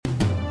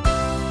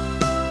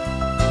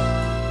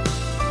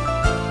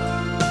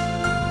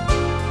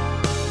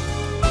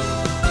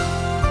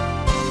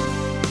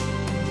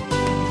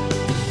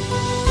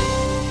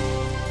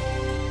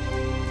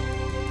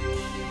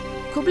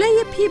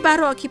Hi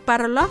baro ki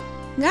paralog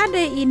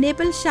ngade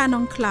enable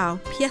shanong cloud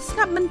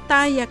piasngap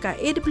mentai ya ka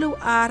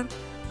AWR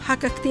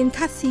haka Ktien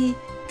kasi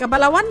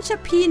kabalawan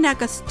shapi na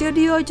ka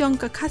studio jong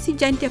ka kasi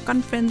jaintia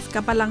conference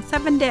kabalang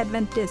 7 Day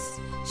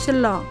Adventist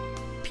Shalom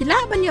pila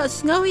banyo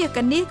sngaw ya ka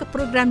ni ka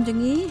program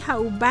jongi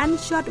hauban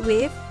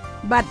shortwave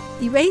but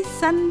iway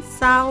san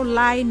sao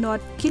lai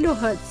not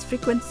kilohertz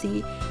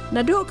frequency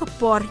nado ka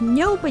por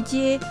nyau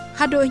baje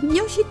hado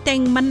nyau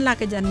shiteng man la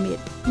ka janmit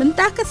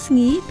menta ka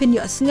sngi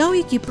penyo sngaw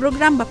ki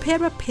program ba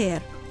per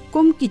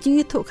kum ki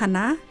jingthmu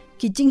khana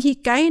ki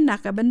jinghikai na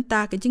ka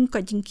benta ka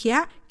jingko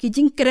jingkhia ki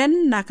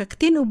jingkren na ka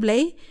Ktien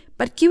Blei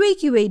pat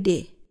kiwe de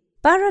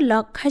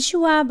paralog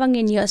khashua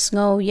bangin yo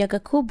sngaw ya ka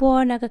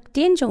khubo na ka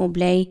Ktien jong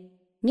Blei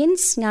ngin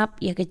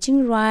snap ya ka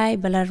jingrai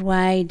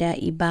balarwai da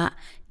iba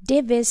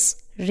Davis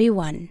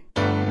Riwan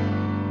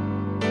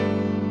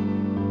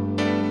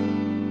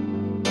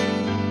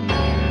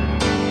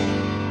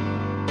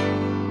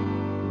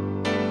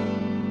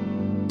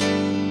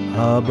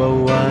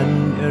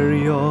Habawan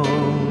eryong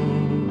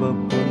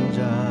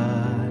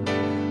bapunjat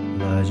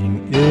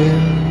lajing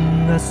in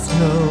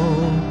ngasno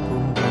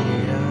kung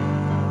kanira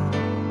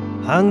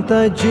hang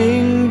ta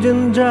jing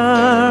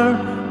jenjar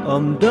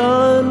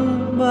don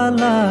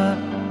bala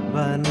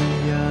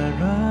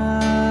banyara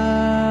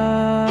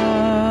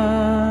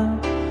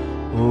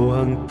o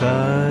hang ta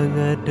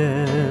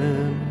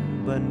ngaden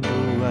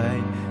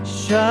banduai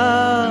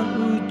sha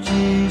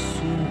uji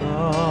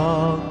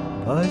sunok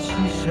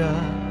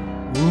pasisha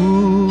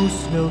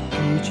Usno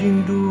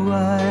kijing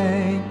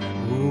duai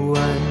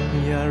Uan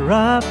ya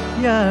rap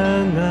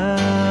yang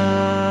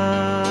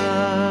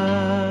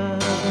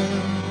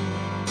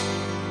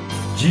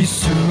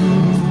Jisu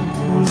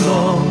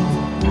ulong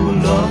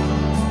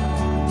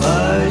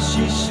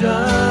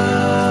Basisha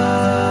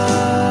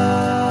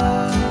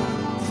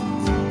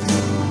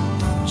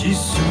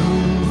Jisu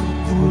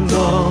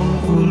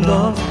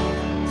ulong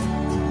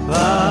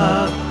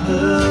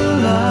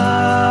Bapela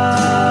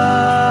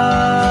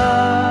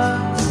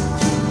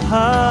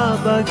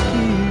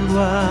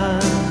Habakiwan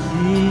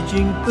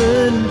Ijing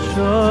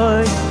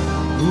pencoy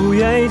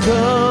Uyai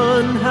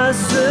don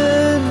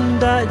hasen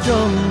da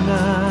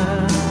jongna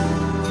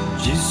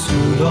Jisu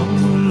long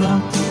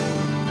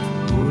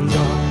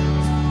ulang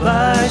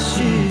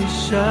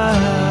Basisha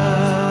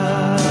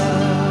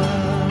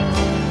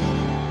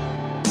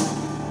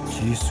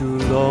Jisu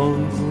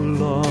long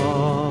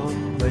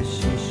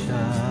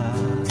Basisha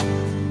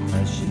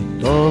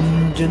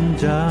Asitom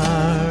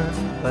jenjar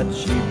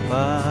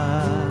Patsipa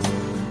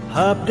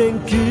Hab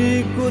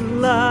dengki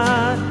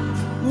kutla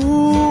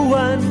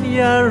Uwan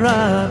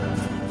yarab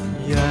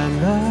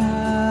Yanga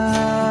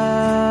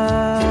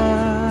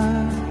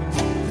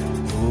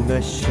Bunga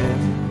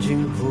shem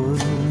jinghun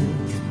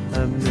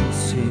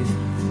Aminsin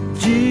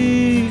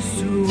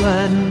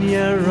Jisuan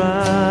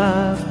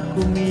yarab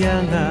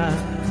Kumyanga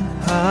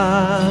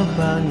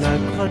Habanga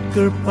kot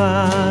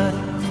kyrpang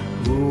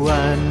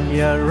Uwan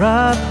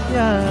yarab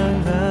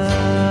yanga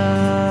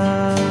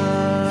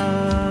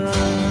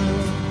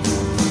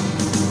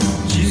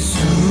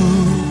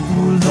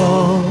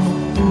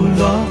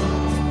Ulong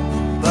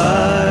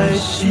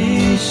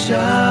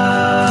Basisha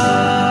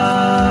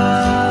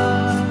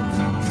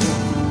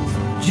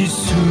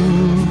Jisu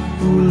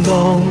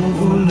ulong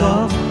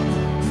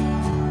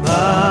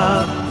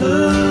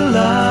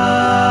Bapela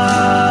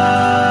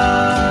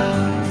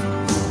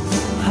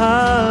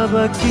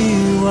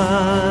Habakiwan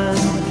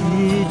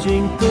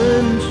Kijing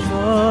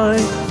pencoy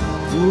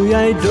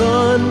Uyai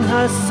don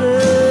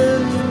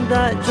hasen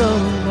da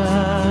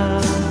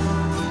jongna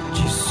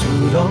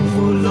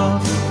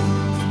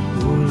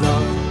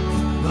Ulong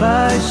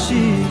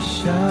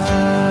Basisha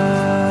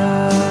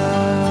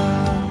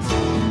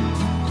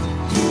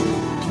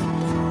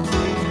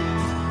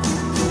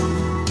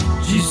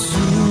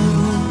Jisu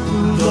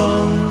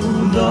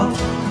ulong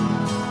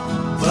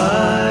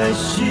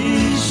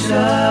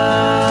Basisha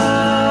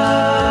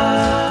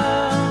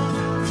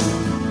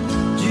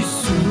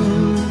Jisu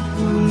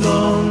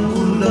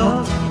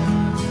ulong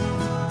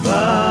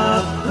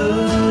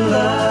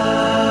Bapela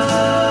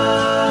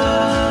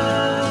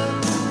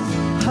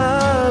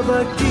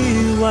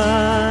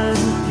Habakiwan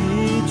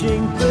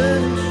kijing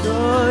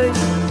pencoy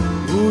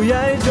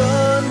Uyai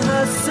don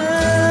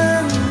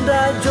hasen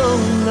da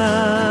jongna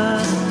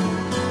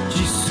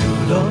Jisu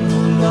long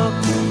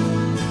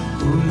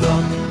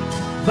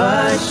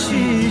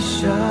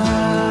Basisha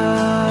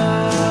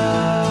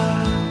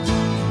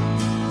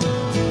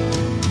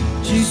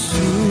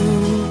Jisu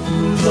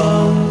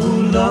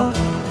ulong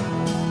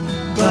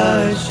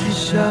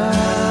Basisha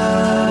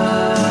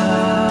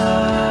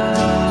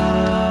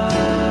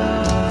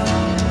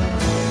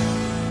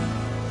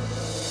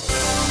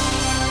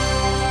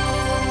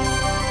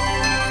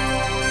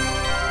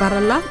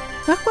Paralog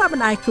ngakwa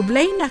ban ai ku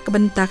Blei na ka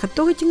benta ka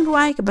to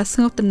jingruai ka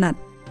basngau tenat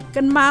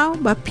kan mau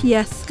ba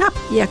pia skap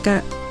ya ka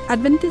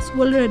Adventist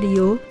World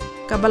Radio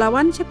ka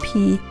balawan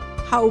chapi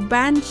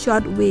hauban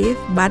shortwave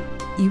but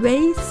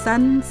iway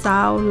san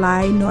sao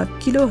lai not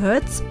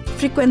kilohertz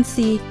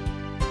frequency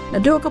na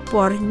do ka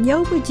por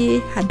nyau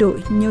baje hado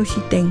nyau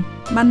shiteng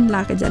man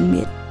la ka jan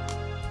mit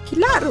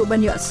kila ru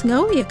ban yo sngo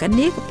ya ka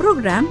ne ka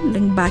program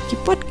leng ba ki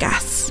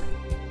podcast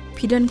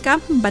pidon kam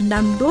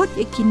bandam dot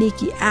ya kini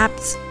ki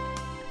apps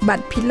bat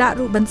pila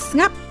ru ban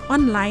snap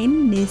online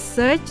ne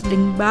search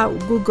leng ba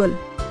Google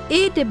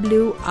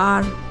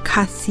AWR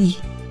Kasi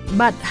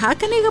bat ha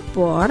ka ne ka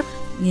por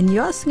ngin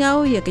yo sngo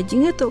ya ka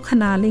jinga to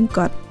khana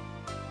lingkot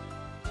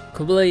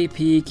Blei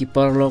pi ki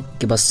parlok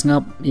ki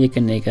basngap ye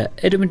kaneka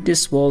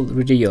Adventist World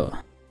Radio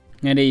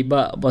ngade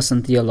ba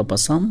basantia la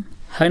pasam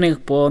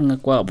hanek por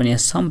ngakwa banya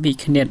sambi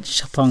knet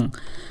shafang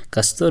ka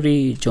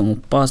story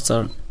jong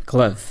pastor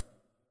Cliff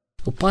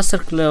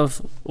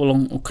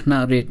ulong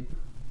ukna red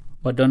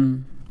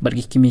wadon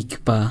bargi kimi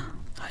pa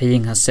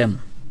haying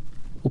hasem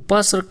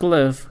pastor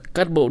Cliff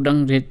kat bo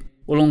udang red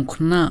ulong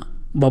khna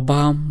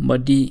babam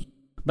badi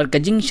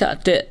barkajing sha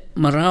te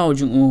marau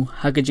jung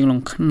hagajing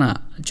long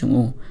khna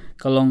jung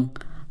kalong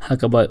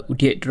hakaba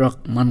udiet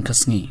drok man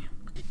kasngi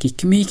ki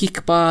kimi ki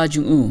kapa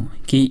jung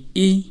ki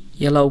I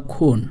yalau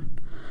khun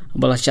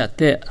bala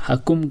chate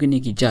hakum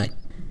gini ki jaj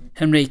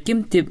henry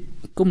kimtip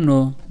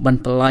kumno ban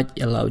pelaj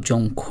yalau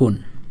jong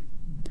khun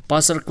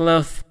pasar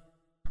Cliff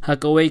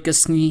hakawai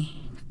kasngi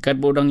kat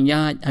bodang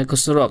yaj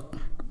hakusurok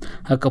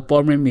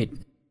hakapor memit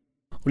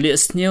uli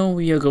sneu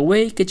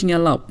yagawai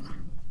kejingalap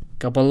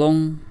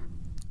kapalong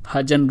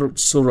hajan rut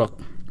surok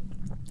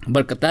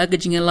berkata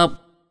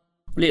kejingalap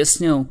uli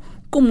sneu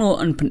kumno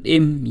an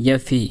pen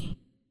yafi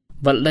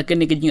bal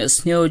lakani kejing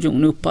sneu jung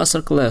nu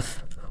pasar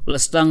Cliff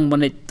ulastang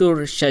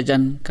manetur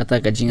syajan kata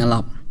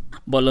kejingalap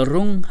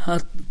balarung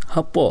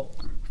hapo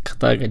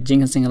kata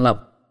kejing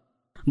alap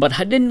bat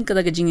hadin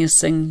kata kejing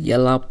seng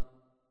yalap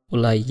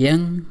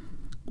ulayang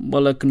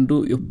bala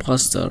kendu yu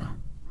pastor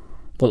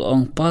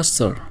bolong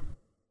pastor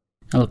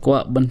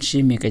alkwa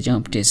banshimi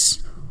kejang aptis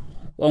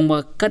ong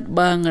bakat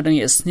ba ngadang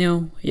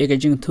sneu ya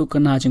kejing thu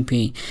kana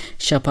jingpi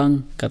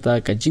syapang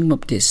kata kejing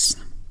baptis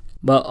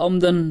ba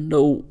omdan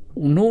do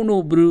no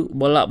briew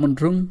bala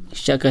menrung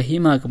syaka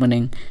hima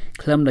kemeneng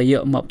klam da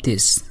ya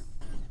baptis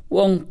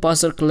wong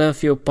pastor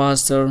Cliff yo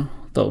pastor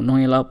to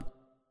noilap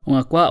ong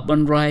akwa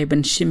ban rai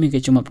ban shimi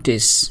kejing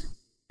baptis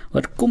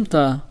wat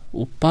kumta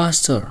u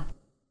pastor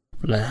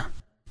la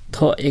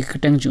thaw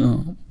ekatang ju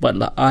bat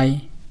la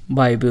ai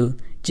Bible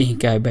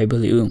jingkai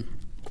Bible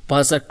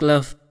pastor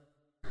Cliff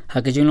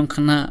hakajing long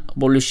khana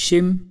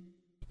bolushim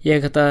ya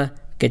kata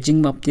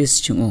kejing baptis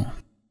chung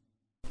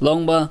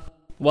long ba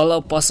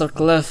walau pastor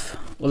Cliff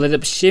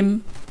uladap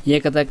shim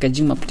ya kata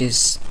kejing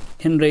baptis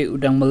henry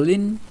udang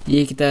melin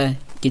ya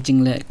kita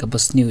kejing le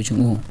kabasniu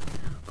chung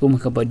kum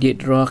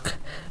kabadiet rock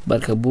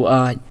bar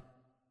kabuat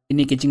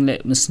ini kejing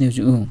le mesniu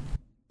chung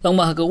long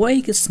ba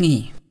hakawai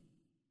kesngi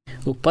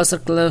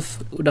pastor Cliff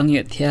udang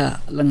ya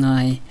thia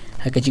langai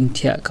hakajing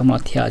thia kama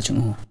thia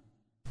chung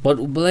bot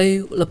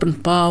Blei lapen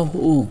pau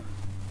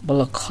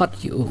bala khat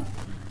yu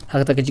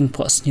hakata kejing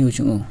pos new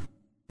chung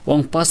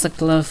wong pastor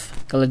Cliff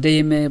kala day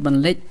me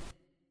ban leit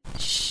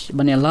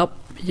ban yalap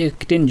ye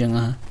Ktien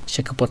janga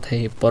shakapot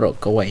hai porok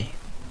kawai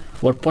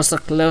wat pastor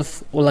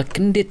Cliff ula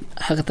kendit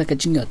hakata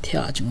kejing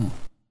thia chung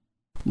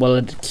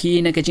bala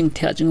ki na kejing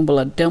thia chung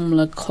bala dam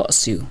la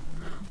khosiu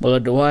bala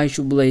dwai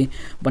shu Blei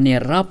ban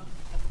yarap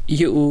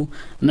yu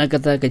na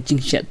kata kejing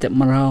shat te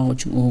marau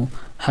chung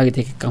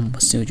hakata kam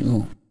pasu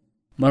chung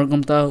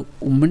margam ta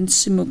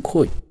umensim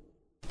khoi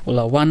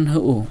ula wan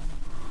hu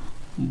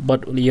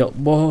bat uliyo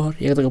bor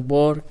ya ta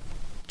bor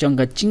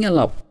jangga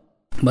cingalap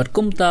bat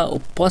kumta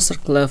pastor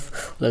Cliff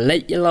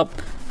leit yalap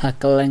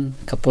hakalang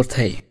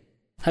kaporthai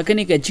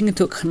hakani ka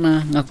jingthu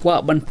khana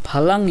ngakwa ban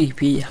phalangi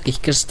pi haki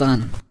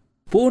kristan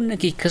pun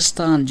ki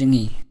kristan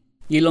jingi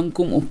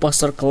ilongkum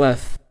pastor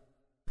Cliff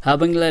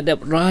habang la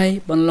dap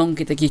rai ban long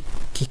kita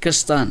ki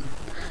kristan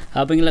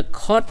habang la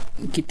khot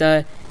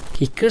kita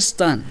ki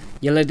kristan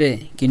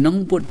yalade ki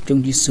nongbut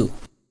jong Jisu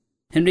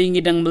henry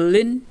ngidang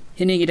melin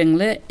hini ngidang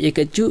le ya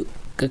kaju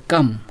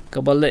kekam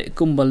kabale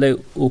kumbale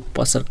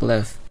pasar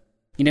Cliff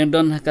ngidang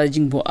don hakal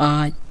jing bo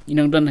a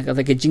ngidang don hakal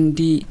kejing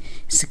di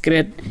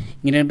secret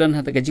ngidang don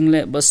hakal kejing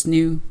le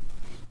basniu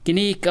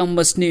kini kam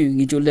basniu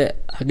ngijule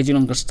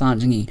hakajing kristan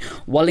jingi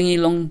walingi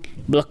long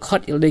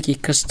blakhot ilde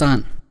ki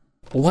kristan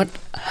what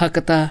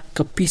hakata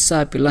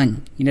kapisa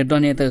pilan ngidang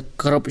don ya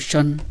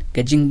corruption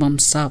kejing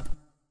bam sap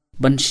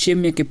ban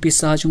shim ya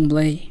kapisa jung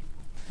Blei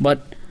but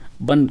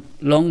ban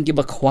long ki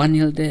bakhwan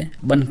hilde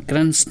ban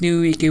krans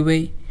new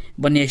ikiwe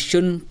ban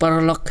yeshun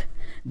parlok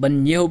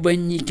ban yeu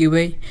ban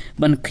ikiwe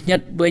ban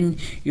knyat ban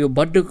yo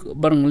baduk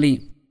barngli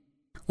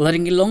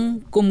laring long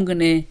kum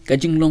gane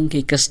kajing long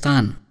ki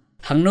kastan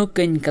hangno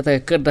ken kata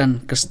kerdan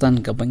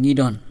kastan ka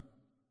bangidon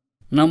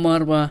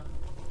namar ba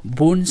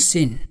bun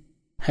sin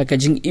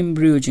hakajing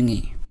imbriew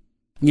jingi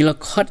nila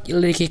khat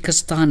ile ki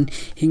kastan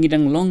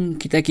hingidang long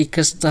kita ki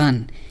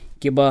kastan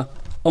kiba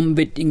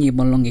ombit ingi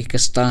malong ki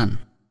kastan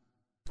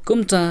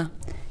kumta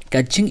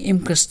kajing im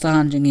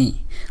kristan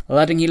jingi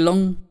laring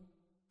ilong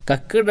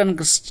kakerdan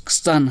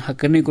kristan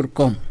hakane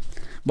kurkom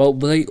bau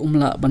Blei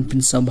umla ban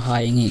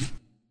pynthymmai ingi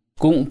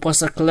kung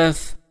pasar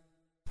Cliff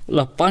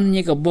lapan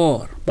ye ka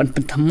bor ban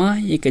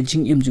pynthymmai ye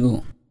kajing im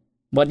jugo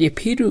bad ye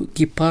phiru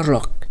ki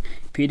parok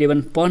Pi de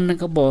ban pon na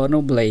ka bo no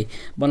Blei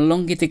ban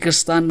long ki te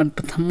Kristan ban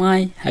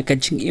pyntymmai ha ka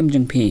jingim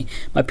jing pi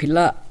ma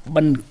phila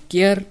ban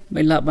kier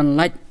mai la ban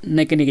leit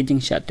na ka ni ka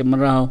jing sha te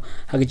marau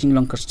ha ka jing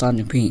long Kristan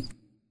jing pi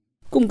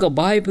kum ka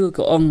Bible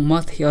ka ong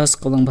Matthias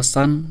ka long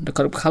basan da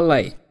ka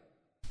khalai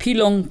pi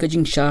long ka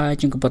jing sha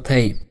jing ka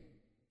pathai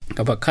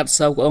ka ba khat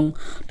sau ka ong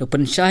do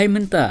pan shai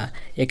menta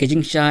ya ka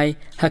jing shai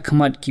ha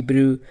khamat ki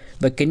briew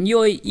ba ken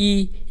yoi I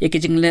ya ka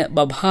jing le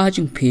ba bha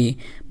jing pi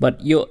bat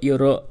yo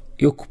ro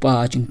yokpa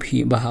jing pi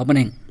ba ha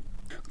baneng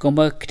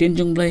komba Ktien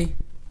jung Blei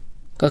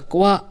ka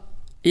kwa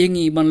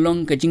yengi ban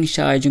long ka jing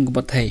shai jing ka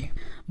pathai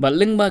ba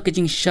leng ba ka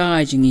jing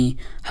shai jingi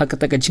ha ka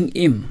ta ka jing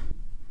im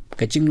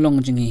ka jing long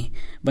jingi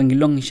bangi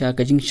long sha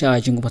ka jing shai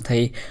jing ka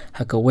pathai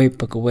ha ka wei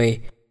pa ka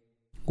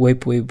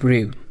wei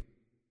briew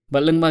ba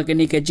leng ba ka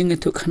ni ka jing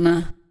thu khana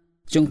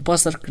jung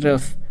pasar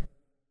kraf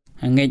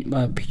hangai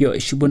ba phyo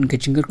shubun ka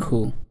jing kyrkhu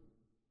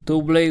to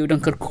Blei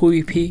udang kyrkhu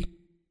pi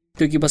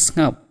to ki bas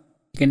ngap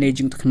ka ne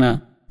jing khana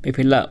pe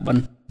phela ban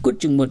kut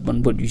jing mot ban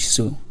bot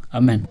Jisu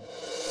amen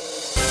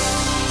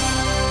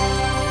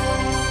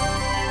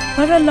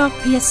Paralog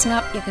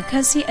piasngap ya ka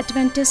kasi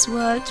Adventist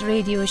World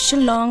Radio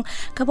Shillong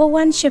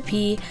kabawan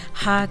shapi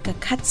ha ka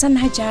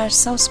khatsan hajar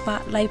sauspa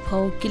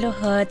laipo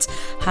kilohertz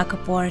ha ka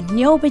por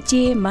nyo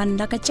baje man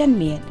la ka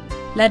chanmet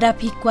lada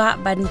pikwa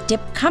ban tip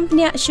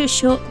kampnya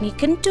shusho ni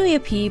kentu ya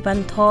pi ban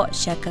tho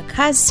sha ka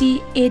kasi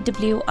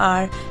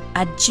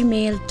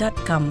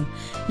awr@gmail.com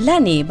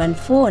lani ban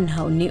phone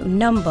hau ni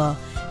number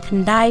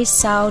khandai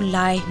sao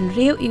lai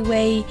rew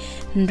iway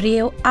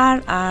rew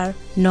rr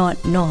not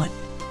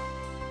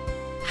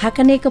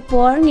hakane ka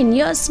por ngin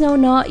yo sngaw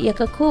no ya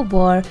ka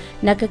khubor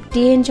na ka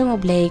Ktien jong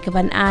Blei ka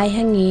ban ai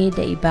hangi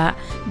da iba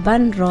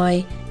ban roy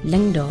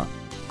lengdo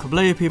ka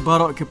Blei pi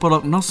barok ki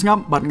porok no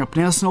ngap bat ngap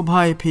ne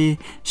sngewbha pi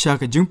sha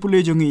ka jingpule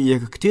jongi ya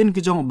ka Ktien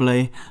ki jong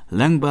Blei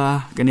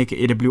lengba gane ka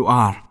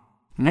AWR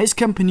ngais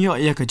company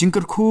ya ka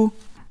jingkyrkhu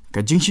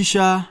ka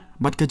jingshisha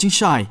bat ka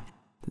jingshai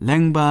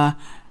lengba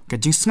ka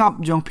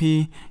jingsngap jong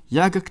pi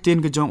ya ka Ktien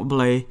ka jong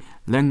Blei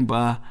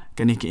lengba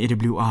gane ka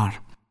AWR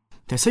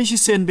ta sai shi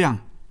sen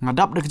byang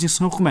ngadap da ka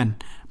jingshongkurim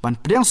ban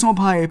pdiang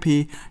sngewbha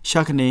pi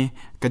sha ka ne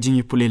ka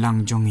jingipule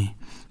lang jongi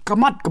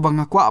kamat ka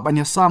banga kwa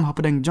banya sam ha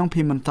pedeng jong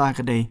pi menta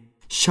ka dei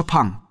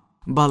shapang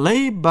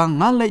Balei bang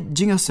leit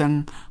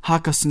jingiaseng ha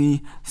ka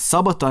sngi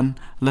Sabbaton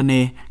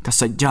lane ka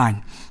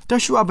saitjain ta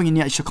shua bang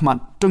ni shakmat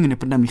tungine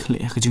pandami khle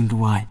ka jing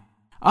duai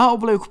a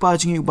oblei ku pa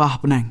jingi ba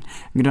hapnang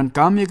ngidan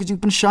kam ye ka jing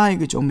penshai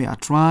ka jong me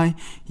atrai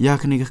ya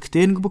ka ni ka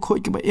Ktien ka khoi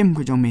ka ba em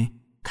ka jong me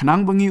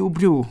khanang bangi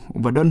briew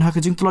ubadon ha ka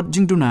jing tlot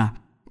jing duna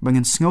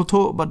bangin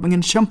sngeltho bat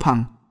bangin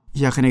shampang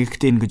ya ka ni ka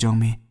Ktien ka jong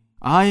me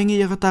ayangi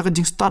ya ka ta ka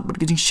jing start bat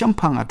ka jing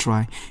shampang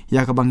atrai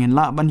ya ka bangin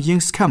la ban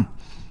yeng skam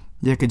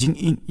ya ka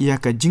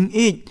jing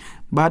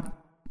bat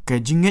ka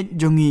jinget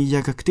jongi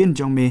ya ka Ktien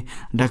jong me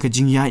da ka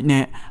jing yai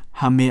ne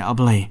hame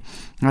ablei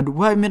ngadu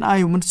wai men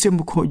ayu mun sem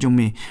ko jong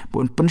me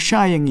bon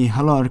pensha yangi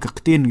halor ka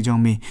Ktien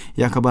jong me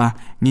ya ka ba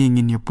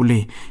ngin ya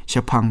pule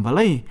shapang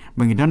Balei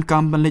bangidan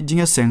kam ban le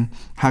jingiaseng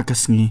ha ka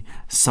sngi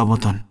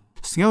Sabbaton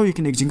sngaw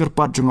yikin ek jingar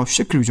pat jong of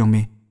shekru jong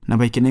me na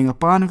bai kineng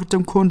apa na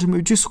katam kon tu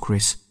Jisu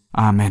Christ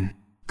amen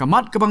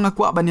kamat ka bang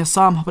akwa ban ya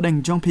sam ha padang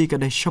jong pi ka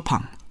dai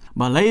shapang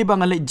Balei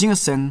bang le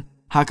jingiaseng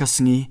ha ka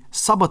sngi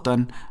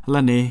Sabbaton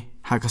lane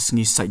ha ka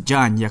sngi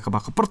saitjain ya ka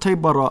ba ka perthai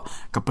baro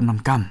ka penam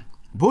kam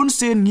bon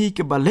sen ngi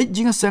ke Balei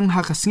jingiaseng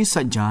ha ka sngi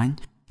saitjain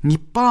ngi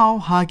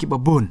pau ha ki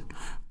babun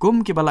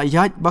kum ki bala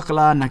yat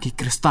bakla na ki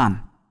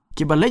Kristan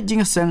ki Balei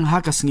jingiaseng ha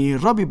ka sngi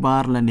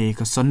Rabibar lane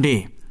ka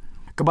Sunday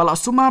ke bala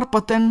sumar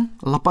pateng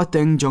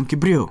lapateng jong ki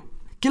briew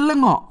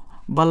kilengo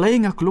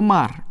Balei nga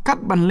kulmar kat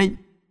ban leit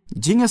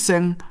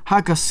jingiaseng ha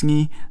ka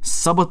sngi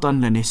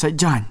Sabbaton lane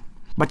saitjain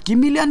bat ki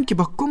milian ki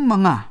bakum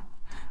manga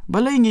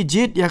Balei ngi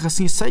jied ya ka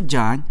sngi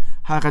saitjain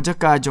ha ka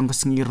jaka jong ka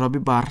sngi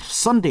Rabibar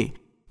Sunday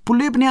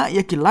pulibnya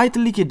ya ki lait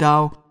li ki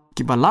daw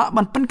ki bala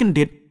ban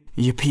penkendit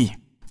yepi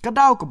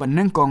kadaw ko ban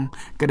nengkong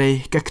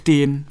kadai ka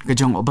Ktien ka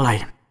jong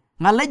Blei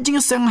ngalai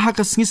jingiaseng ha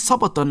ka sngi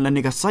Sabbaton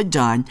lani ka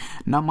saitjain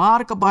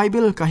namar ka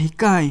Bible ka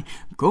hikai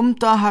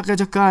kumta ha ka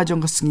jaka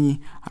jong ka sngi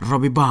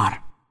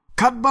Rabibar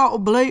katba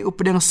Blei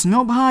updeng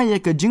sngewbha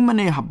ya ka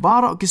jingmane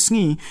habaro ki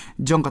sngi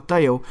jong ka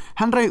tayo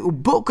hanrai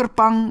ubo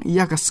kyrpang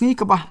ya ka sngi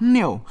ka bah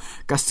neu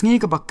ka sngi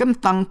ka ba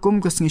kyntang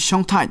kum ka sngi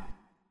shongthait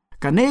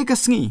ka ne ka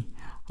sngi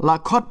la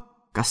khot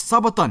ka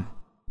Sabbaton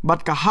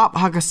bat ka hap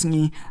ha ka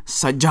sngi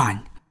saitjain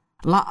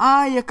la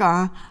aya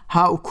ka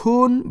ha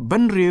ukun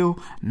banriu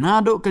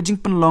nado ka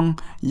jing penlong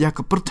ya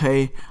ka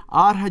perthai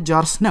ar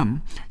hajar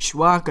snam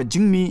shwa ka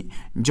jingmi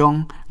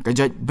jong ka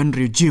jaj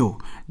banriu jiu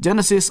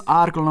Genesis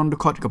ar kolon de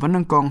khot ka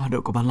panangkong hado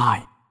ka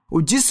Balei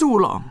u Jisu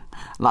long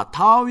la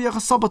thaw ya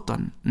ka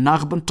Sabbaton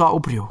nak banta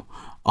ubriu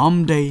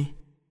day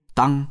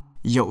tang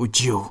ya u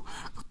jiu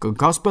ka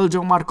gospel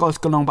jong Marcos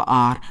kolong ba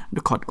ar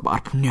de khot ka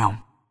ar pnyam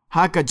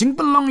ha ka jing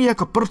penlong ya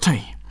ka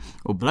perthai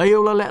u Blei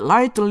la le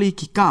lait li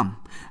ki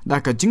kam da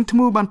ka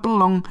jingthmu ban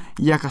penlong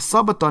ya ka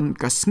Sabbaton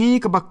ka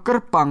sngi ka ba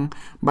kyrpang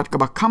bat ka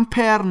ba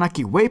compare na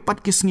ki wei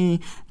pat ki sngi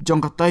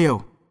jong ka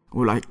tayo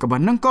ulai ka ba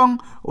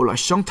nangkong ulai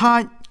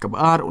shongthait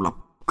kebaar ulap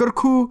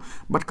kyrkhu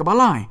bat ke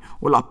Balei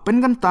ulap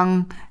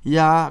pynkyntang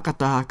ya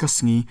kata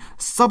kesngi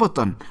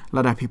Sabbaton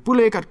lada pi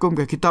pule kat kum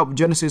ke kitab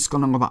Genesis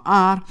konong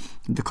kebaar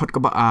dekot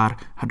kebaar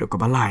hadok ke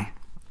Balei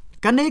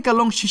kane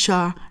kalong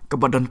shisha ke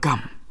badan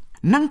kam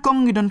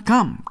nangkong ngidan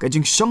kam ke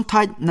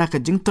jingshongthait na ke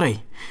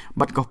jingthmu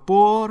bat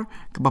kapor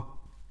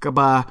ke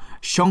ba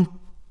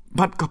shong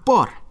bat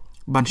kapor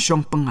ban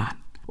shong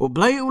pengan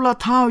Blei ula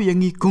thaw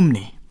yangi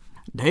kumni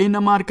dai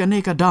namar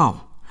kane ka daw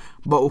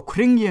ba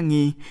ukring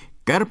yangi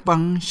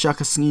kyrpang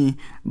shongsngi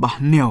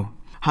bahneu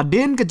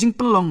haden ke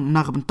jingpelong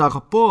na benta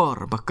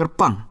kapor ba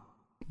kyrpang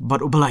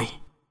bat Blei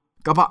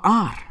ka ba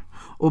ar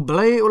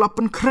Blei ula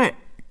pen krek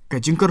ke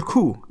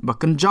kyrkhu ba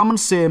kenjaman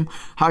sem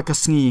ha ka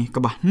sngi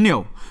ka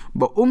bahneu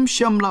ba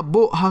syam la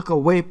bo ha ka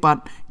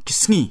wepat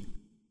kisngi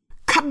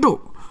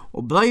kado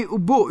Blei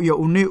ubo ya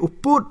une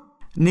uput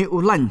ni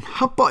ulan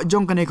hapa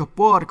jong kane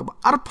kapor ka ba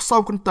arp saw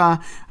kunta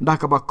da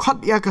ka ba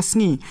khot ya ka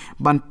sngi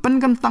ban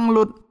pynkyntang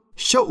lut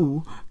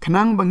shau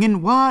kenang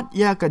bangin wat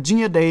ya ka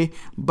jingiade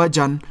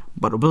bajan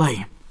baru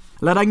Blei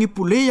larangi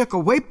pule ya ka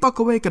wepa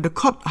ka we ka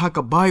dekot ha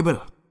ka Bible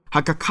ha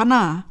ka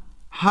khana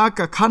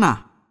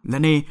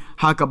lane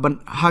ha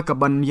ka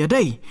ban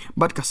yadai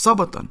bat ka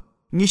Sabbaton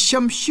ni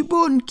syam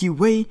shibon ki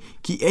we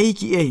ki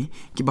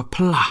ki ba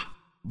pla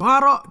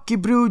baro ki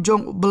briew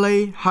jong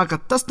Blei ha ka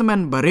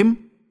testament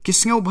barim ki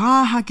sngewbha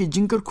ha ki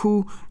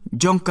kyrkhu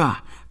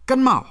jongka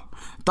kan mau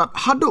tat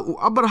hado u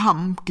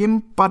Abraham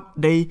kim pat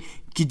dei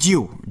ki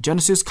jiu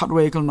Genesis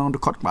khatwe kal nong de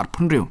khot mar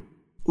phunriu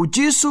u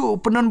Jisu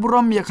penan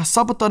buram ya ka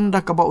Sabbaton da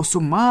ka ba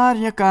usumar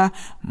ya ka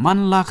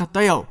manla ka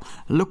tayo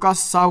Lukas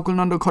saw kal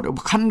nong de khot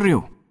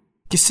khanriu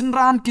ki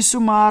sinran ki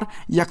sumar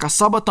ya ka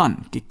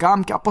Sabbaton ki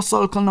kam ki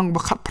apostle kal nong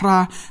bakhat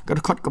phra ka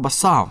de khot ka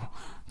basaw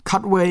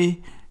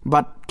khatwe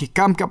bat ki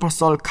kam ki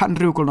apostle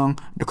khanriu kal nong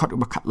de khot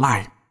bakhat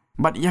lai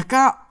bat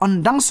yaka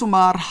ondang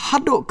sumar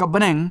hado ka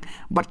beneng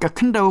bat ka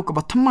khendau ka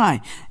pynthymmai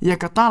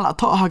yaka tala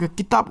thaw ha ka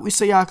kitab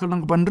Isaya ka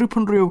nang ban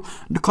ripun riu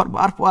dekot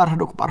ba arpuar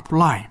hado ka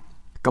arpulai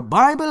ka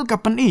Bible ka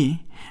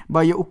peni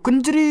ba ya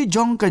ukunjri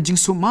jong ka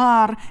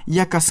jingsumar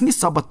yaka sngi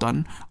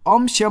Sabbaton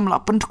syam la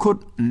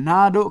pentkut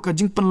nado ka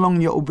jingpenlong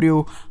ya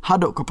ubriu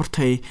hado ka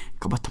perthai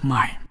ka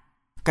pynthymmai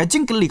ka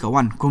jingkeli ka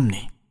wan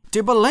kumni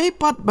tiba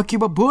leipat baki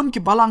babon ki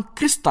balang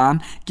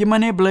Kristan ki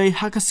mane Blei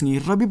ha ka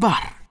sngi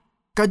rabibar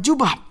ka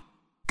jubab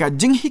ka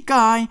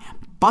jinghikai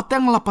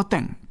pateng la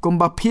pateng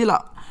kumba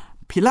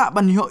phila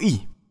ban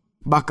yoi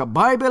ba ka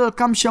Bible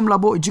kam syam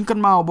labo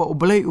jingkan mau ba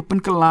Blei upen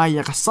kelai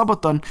ya ka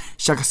Sabbaton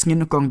syaka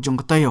sngin kong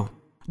jong katayo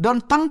dan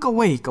tang ka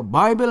we ka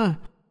Bible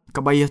ka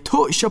baya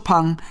tho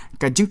syapang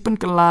ka jingpen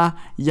kela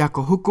ya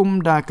ka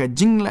hukum da ka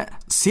jingle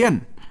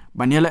sien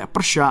banyele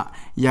persya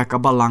ya ka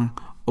balang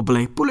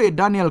Blei pule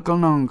Daniel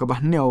kalnong ka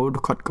bahneu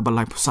dekot ka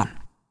balai pusan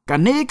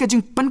kane ka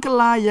jingpen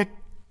kela ya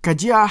ka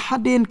jia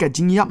hadin ka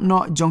jingyap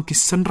no jong ki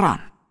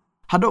senran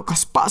hadok ka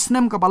spas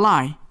nem ka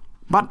Balei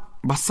bat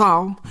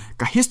basaw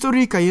ka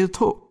history ka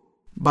yetho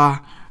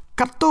ba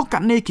kato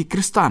ka ne ki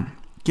Kristan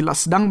kila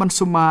sedang ban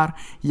sumar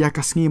ya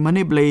ka sngi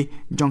mane Blei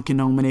jong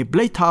kinong mane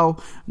Blei thaw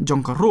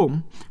jong ka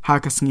Rom ha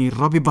ka sngi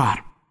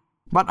rabibar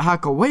bat ha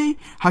ka we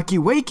ha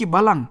ki we ki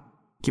balang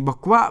ki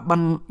bakwa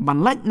ban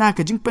lait na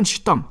ka jingpen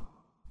shitam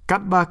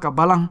kat ba ka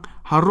balang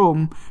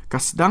harom ka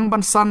sedang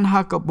ban san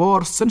ha ka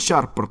bor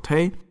sensyar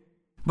perthai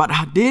bat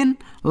hadin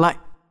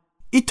la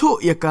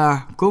itu ya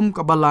ka kum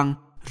ka balang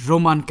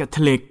Roman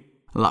Catholic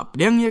la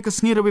pdiang ya ka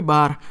sngi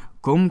rabibar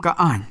kum ka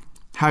an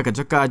ha ka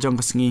jaka jong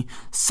ka sngi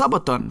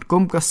Sabbaton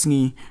kum ka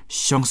sngi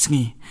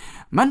shongsngi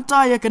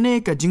manta ya ka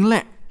ne ka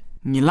jingle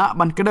ngila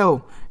ban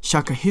kedau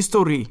sya ka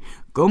history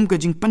kum ka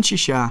jing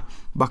panshisha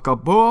baka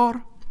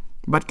bor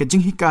bat ka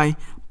jing hikai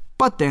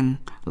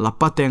pateng la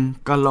pateng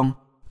kalong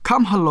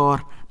kam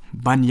halor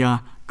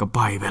banya ka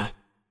Bible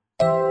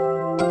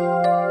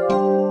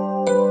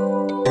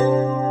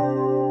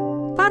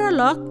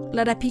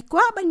lada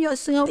pikwa banyo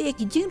sengaw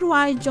ki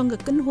jingruai jong ka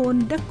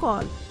kenhon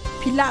dekol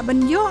pila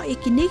banyo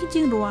ki nek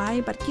jingruai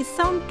bat ki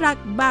soundtrack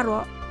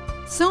baro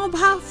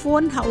sngewbha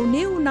phone ha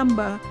new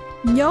number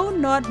nyo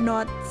not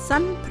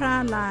san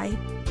pra lai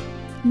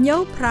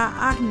nyo pra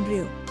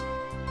arnriu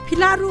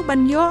pila ru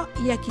banyo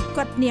ya ki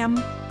kot niam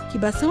ki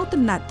basang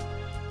tenat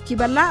ki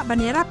bala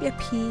banerap ya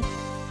phi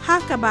ha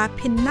ka ba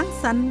phin nang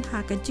san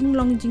ha ka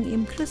jinglong jing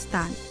im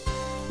Kristan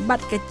bat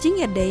ka jing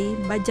ya dei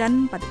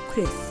bajan bat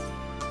Chris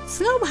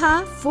sngewbha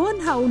phone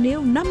ha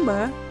new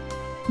number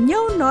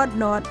nyo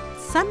not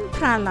san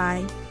pra lai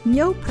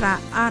nyo pra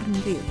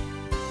arnriu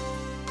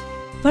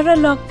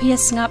Paralog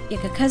PS ngap ya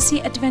kasi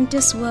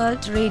Adventist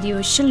World Radio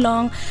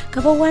Shillong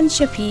kabawan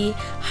shapi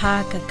ha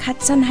ka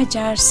khatsan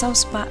hajar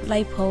sauspa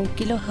laipo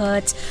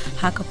kilohertz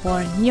ha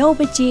kapor nyo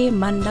beje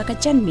manda ka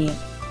janme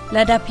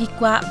lada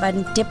pikwa ban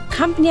tip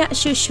company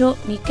shusho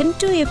ni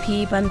kentu yapi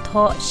ban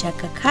tho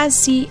shaka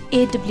kasi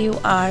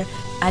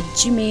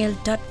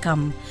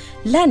awr@gmail.com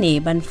lani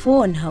ban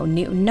phone ha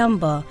new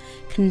number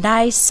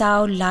khandai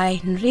sao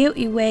lai nriu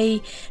iway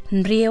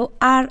nriu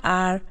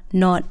rr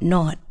not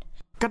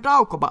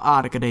Kadaw ka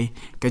baar kadai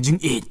ka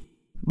jingid.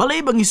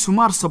 Balei bangi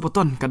sumar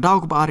Sabbaton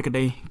kadaw ka baar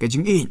kadai ka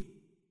jingid.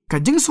 ka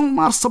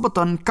jingsongmar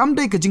Sabbaton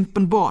kamde ka jing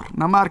penbor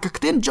namar ka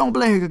Ktien jong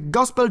Blei ka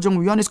gospel jong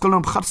Yohanes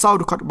kolom khat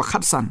saw du khat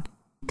bakhat san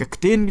ka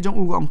Ktien jong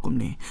u angkum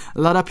ni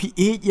lara phi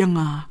e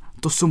yanga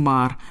to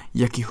sumar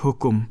yaki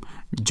hukum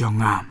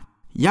jongam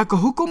ya ka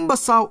hukum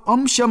basaw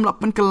syam la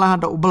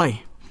penkala da Blei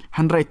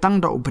handrai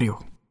tang da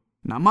briew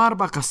namar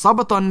ba ka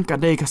Sabbaton ka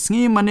de ka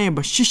sngi mane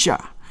ba shisha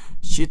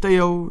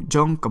shitayo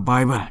jong ka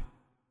Bible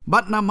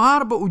bat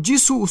namar ba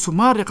Jisu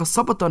usumar ka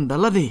Sabbaton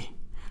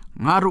dalade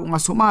ngaru nga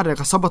sumar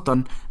ka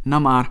Sabbaton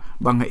namar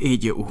banga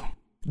eju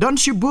dan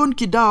shibun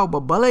ki daw ba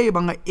Balei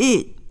banga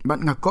bat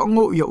nga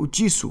kongo ya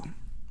Jisu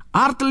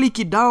artli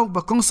ki daw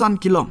ba kongsan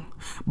kilong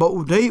ba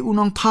udai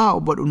unong thaw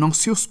ba unong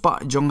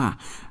siuspa jonga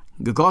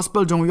the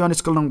gospel jong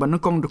Yohanes kolong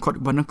banakong dekot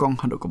banakong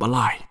hado ka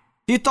Balei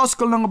titos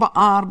kolong ba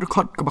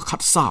dekot ka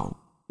bakhat saw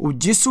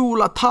Jisu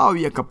la thaw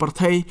ya ka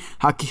perthai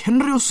haki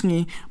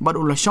henriusngi ba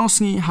ula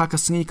shongsngi ha ka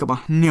sngi ka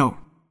ba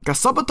nyo ka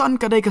Sabbaton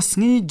ka dai ka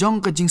sngi jong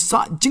ka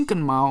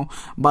jingthmu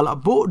bala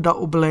bo da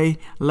Blei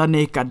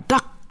lane ka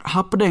dak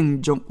ha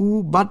pdiang jong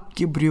bat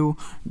ki briew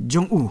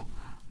jong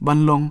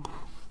banlong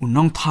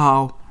unong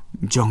thaw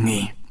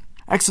jongi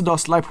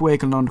Exodus lifeway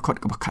kalon kot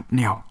ka bakat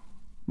neo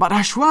bat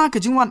hashwa ka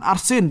jingwan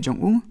arsen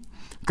jong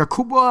ka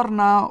khubor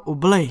na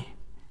Blei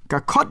ka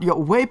kot ya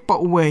uwe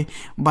pa uwe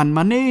ban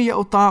mane ya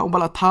uta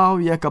ubala thaw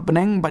ya ka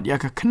pdiang bat ya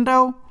ka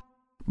khendau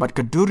bat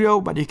ka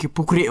duryo bat ya ki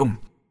pukri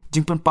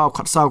jingpan pau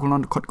khat saw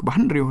kolon kot ka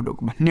ban riu dok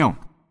ban neo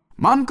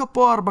man ka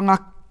por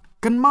bangak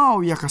kan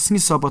mau ya ka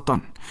sngi Sabbaton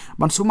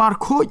ban sumar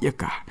kho ya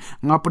ka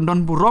nga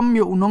pendon burom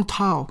yo unong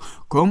thaw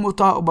kom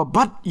uta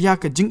obabat ya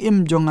ka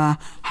jingim jonga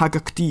ha ka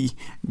kti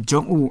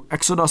jong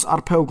Exodus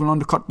arpeu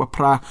kolon kot ba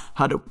pra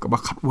haduk ka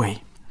bakhat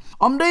we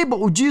omdei ba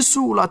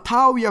Jisu la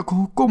thaw ya ka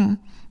hukum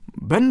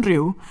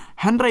benriu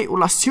handrai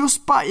ula sius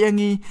pa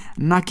yangi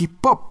naki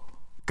pop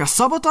ka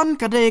Sabbaton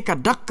ka de ka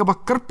dak ka ba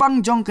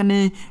kyrpang jong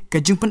kane ka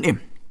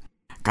jingpen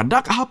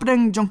kadak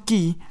hapdeng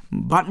jongki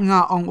bat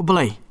nga ong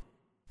Blei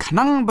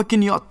kanang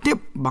bakin yo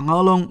tip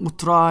bangalong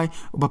utrai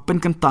ba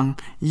pynkyntang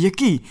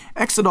yaki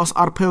Exodus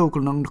arpeu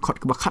kulnong dekot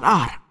ka bakhat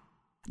ar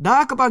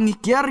da ka bangi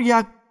kiar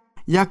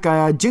ya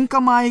ka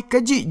jingthmu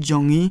kaji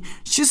jongi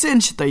shisen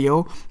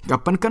shitayo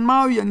ka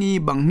pynkyntang yangi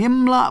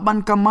bangimla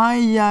ban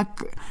kamai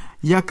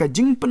ya ka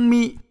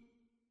jingpenmi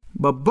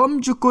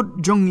babom jukut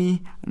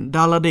jongi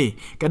dalade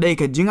kadai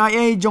ka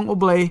jingai jong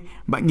Blei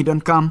ba ngidon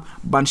kam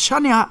ban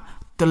shania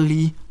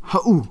teli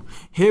hau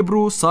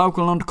Hebrew saw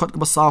kolon kot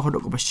ka saw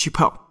hodok ba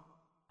shipau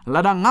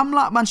lada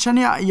ngamla ban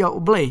shania ya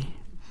Blei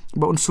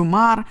ba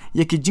unsumar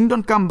yaki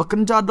jingdon kam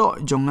bakenja do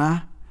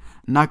jonga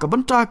na ka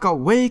benta ka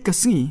we ka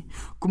sngi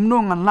kumno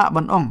ngan la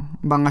ban ong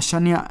banga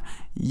shania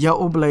ya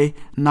Blei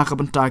na ka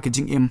benta ka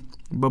jingim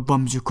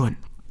babam jukun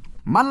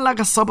man la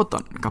ka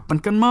Sabbaton ka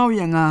pankan mau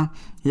yanga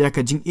ya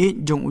ka jing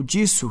jong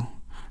Jisu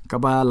ka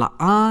ba la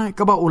ai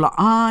ka ba ula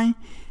ai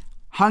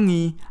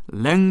hangi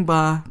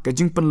lengba ka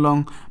jing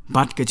penlong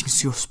bat ka jing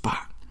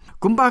siuspa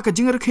kumba ka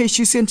jing rkhe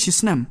shisen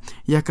chisnam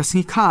ya ka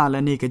sngi kha la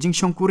ne ka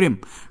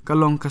jingshongkurim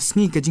kalong ka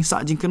sngi ka jing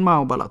sa jing kan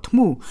mau bala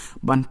thmu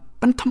ban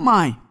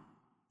pynthymmai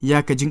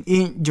ya ka jing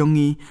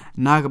jongi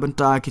na ka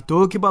banta ki to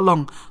ki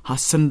balong ha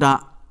syndah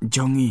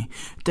jongi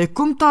te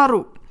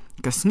kumtaru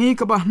ka sngi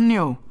ka ba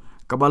hnyo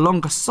ka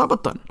balong ka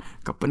Sabbaton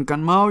ka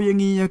penkan mau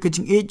yangi ya ka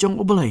jing jong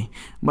Blei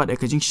bat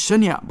ka jing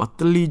shania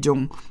batli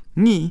jong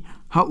ni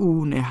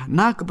hau ne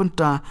na ka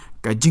banta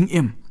ka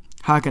jingim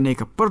ha ka ne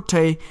ka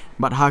perthai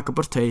bat ha ka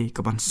perthai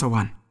ka ban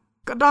sawan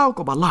kadaw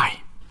ko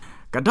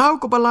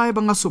balai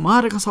banga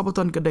sumare ka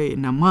Sabbaton ka dei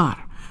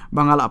namar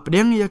bangala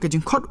pdiang ya ka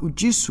jingkhot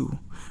Jisu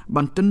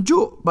ban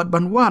tenju bat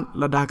ban wat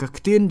lada ka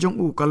Ktien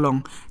jong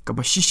kalong ka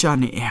bashisha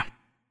ne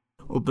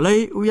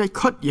Blei yai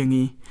khot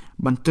yangi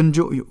ban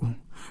tenju yu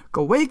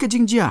ka wei ka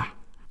jingjia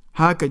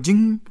ha ka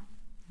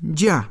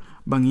jingjia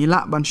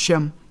bangila ban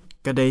syam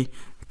ka dei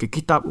ke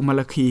kitab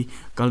Malaki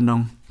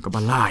kalnong ka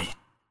Balei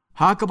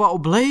ha ka ba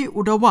Blei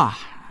udawa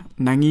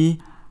nangi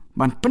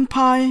ban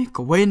penpai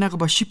ka wei na ka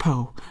ba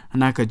shipau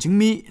na ka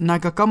jingmi na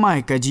ka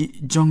kamai ka ji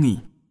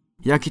jongi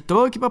ya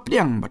kito ki pa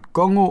pdiang bat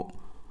kongo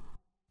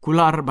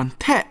kular ban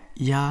the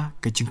ya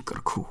ka jing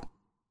kyrkhu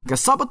ka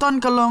Sabbaton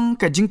kalong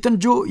ka jing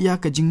tenju ya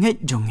ka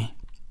jinghet jongi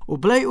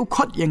Blei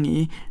khot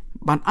yangi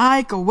ban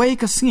ai ka wei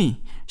ka sngi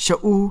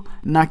shau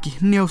na ki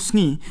hneu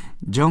sngi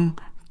jong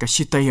ka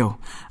shitayo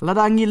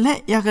ladangi le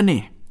ya ka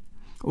ne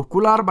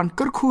ukular ban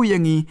kyrkhu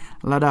yangi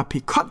lada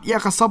pikot ya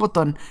ka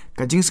Sabbaton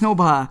ka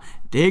jingsngewbha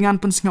dengan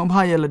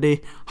sngewbha ya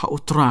lade ha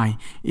utrai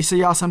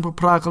isaya san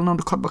pra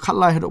kalnon khot ba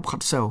khatlai hadop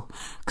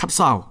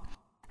khatsaw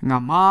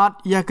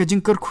ngamat ya ka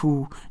jing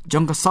kyrkhu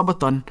jong ka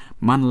Sabbaton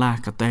manla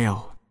ka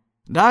tayo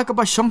da ka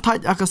ba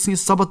shongthait ya ka sngi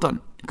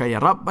Sabbaton ka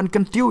ya rap ban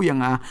kan tiu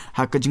yang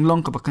ha ka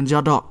jinglong ka ba kan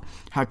jado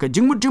ha ka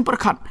jingmut jing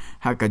perkhat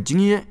ha ka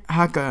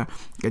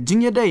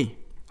jingye dei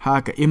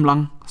ha ka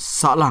imlang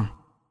salang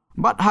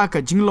bat ha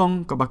ka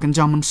jinglong ka ba kan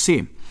jamun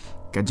sim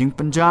ka jing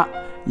penja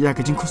ya ka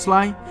jing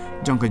khuslai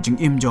jong ka jing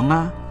im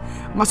jonga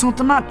ngasong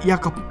tenat ya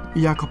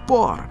ka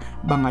por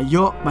banga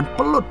yo ban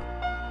pelut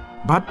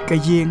bat ka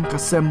ying ka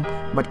sem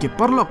bat ki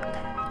perlok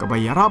ka ba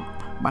yarap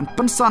ban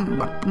pensan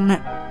bat penet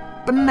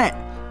penek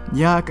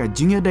ya ka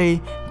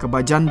jingade ka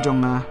bajan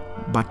jonga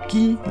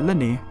batki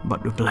lene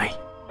bat Blei.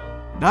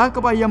 Da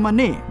ka ba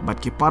yamane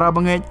batki para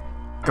banget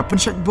ka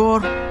pensat bor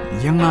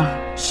yanga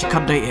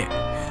sikat dai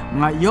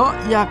ngayo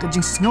ya ka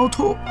jing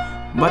sngotu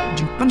bat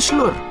jing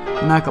penslur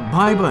na ka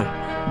Bible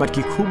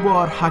batki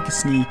khubor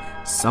hakisni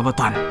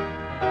Sabbaton.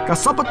 Ka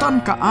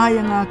Sabbaton ka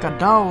ayanga ka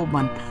daw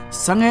man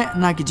sange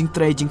na ki jing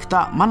trai jing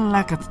ta man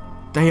la ka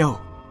tayo.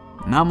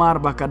 Namar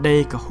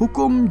bakadai ka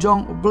hukum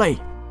jong Blei.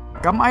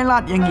 Kam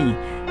ailat yangi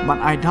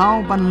ban ai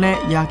daw ban le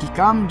ya ki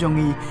kam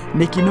jongi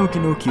nekino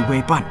kino ki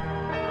wepan.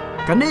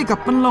 Kane ka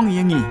penlong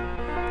yangi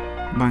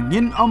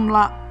bangin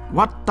omla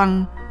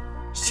watang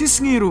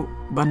sisngiru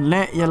ban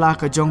le yala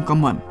ka jong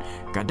kaman.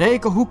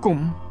 Kadai ka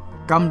hukum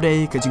kam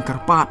dai ka jing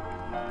karpat.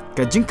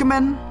 Ka jing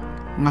kemen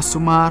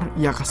ngasumar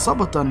ya ka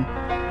Sabbaton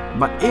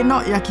bat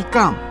eno ya ki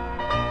kam.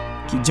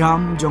 Ki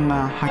jam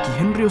jonga haki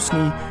Henrius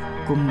ni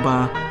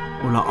kumba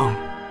ulaong.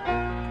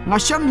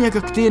 Ngasham ya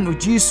ka Ktien u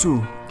Jisu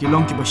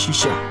kilong ki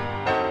bashisha.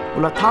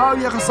 Ula thaw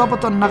ya ka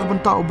Sabbaton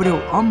nagbenta u briew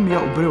ya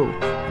u briew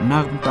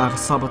nagbenta ka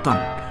Sabbaton.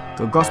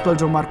 Ka Gospel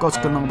jo Marcos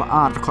kanang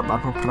baar khot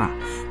bar propra.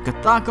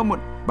 Kata kamut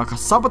baka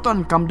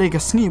Sabbaton kam dei ka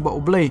sngi ba u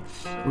Blei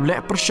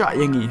ule persya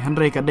yangi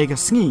henry ka dei ka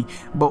sngi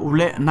ba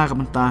ule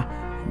nagbenta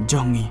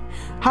jongi.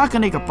 Ha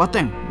kanai ka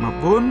pateng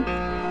mabun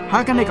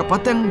ha kanai ka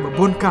pateng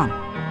babun kam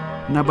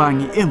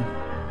nabangi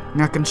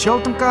ngakan syau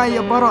tengkai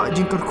ya barak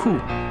jing kyrkhu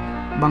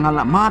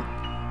bangalamat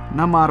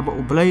namar ba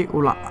u Blei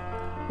ula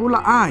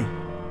ai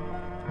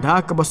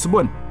da ka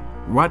basbun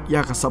wat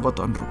ya ka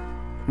Sabbaton ru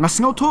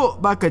ngasngau tho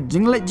ba ka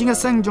leit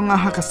jingiaseng jonga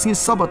ha ka sngi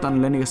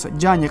Sabbaton leni ka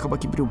sajanya ka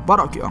baki briew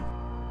barak ki ong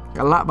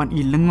kala ban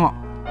i lengok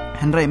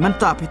henry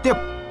menta pitip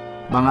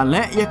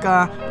bangale ya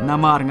ka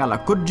namar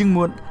ngala kut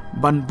jingmut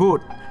ban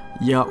bot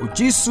ya u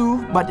Jisu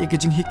bat ik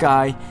jing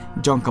hikai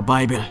jong ka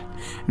Bible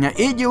nga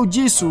eje u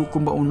Jisu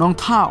kumba unong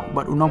thaw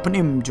bat unong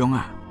penim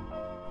jonga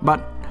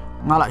bat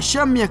ngala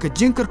syam ya ka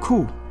jing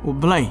kyrkhu u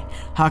Blei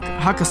ha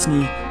ka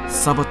sngi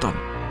Sabbaton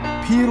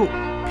piru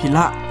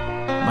pila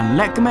ban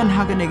lekmen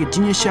ha ka ne ka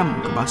jingiaseng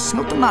ka ba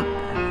sngotenat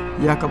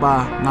ya ka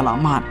ba ngala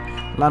mat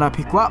lara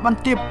pikwa ban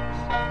tip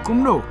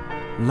kumno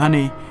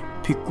lane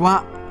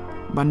pikwa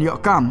ban yo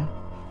kam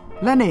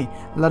lane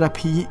lara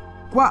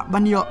pikwa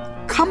ban yo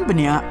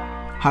company ha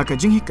ka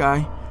jing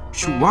hikai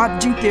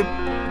shuwat jing tip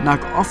na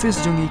ka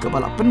office jongi ka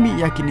bala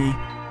penmi yakini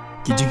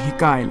ki jing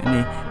hikai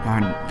lane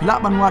dan pila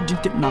ban wat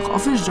jing tip na ka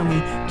office jongi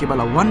ki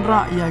bala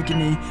wanra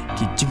yakini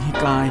ki jing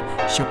hikai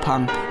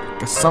shapang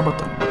ka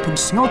Sabbaton pun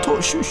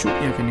sngoto shushu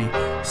yakini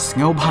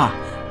sngewbha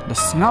da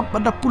snap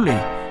pada pule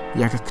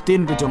ya ka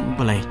Ktien ka jong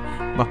Blei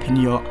ba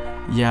pinyo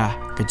ya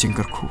ka jing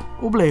kyrkhu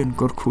u Blei un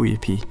kyrkhu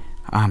yepi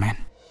amen.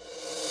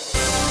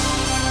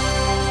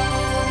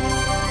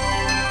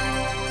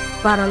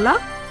 Parala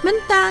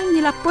mentang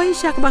nila poi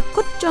syak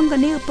bakut jong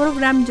kani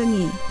program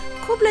jongi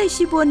kublai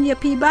sibon ya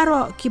pi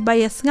baro ki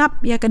bayas ngap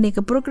ya kani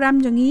ke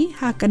program jongi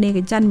ha kani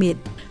ke janmit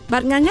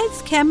bar ngangai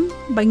scam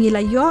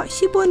bangila yo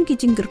sibon ki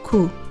jing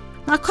kyrkhu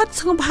ngakot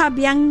sngewbha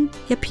biang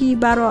ya pi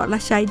baro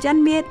la shai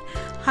janmit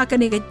ha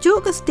kani ke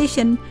ju ke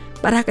station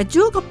bar ha ke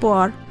ju ke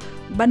por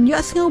ban yo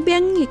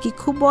sngewbeng ya ki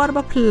khubor ba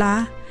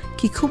phla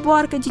ki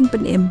khubor ke jing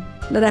penem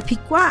lada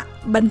pikwa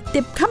ban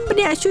tip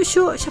company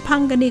asyusyu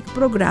syapang kani ke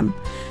program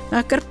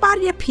kerpar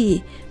ya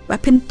pi ba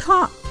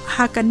pintho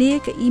hakane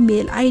ke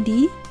email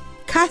ID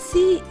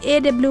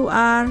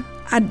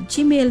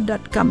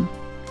kasi@awr@gmail.com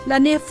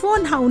lane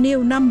phone haune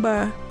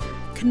number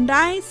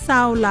khandai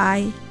saw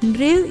lai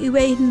rew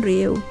iwe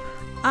rew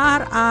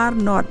rr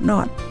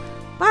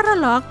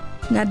paralog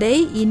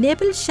ngadei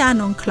enable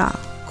shanong kla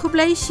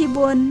kublai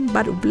sibon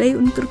bar Blei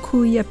un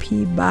kyrkhu ya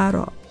pi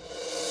baro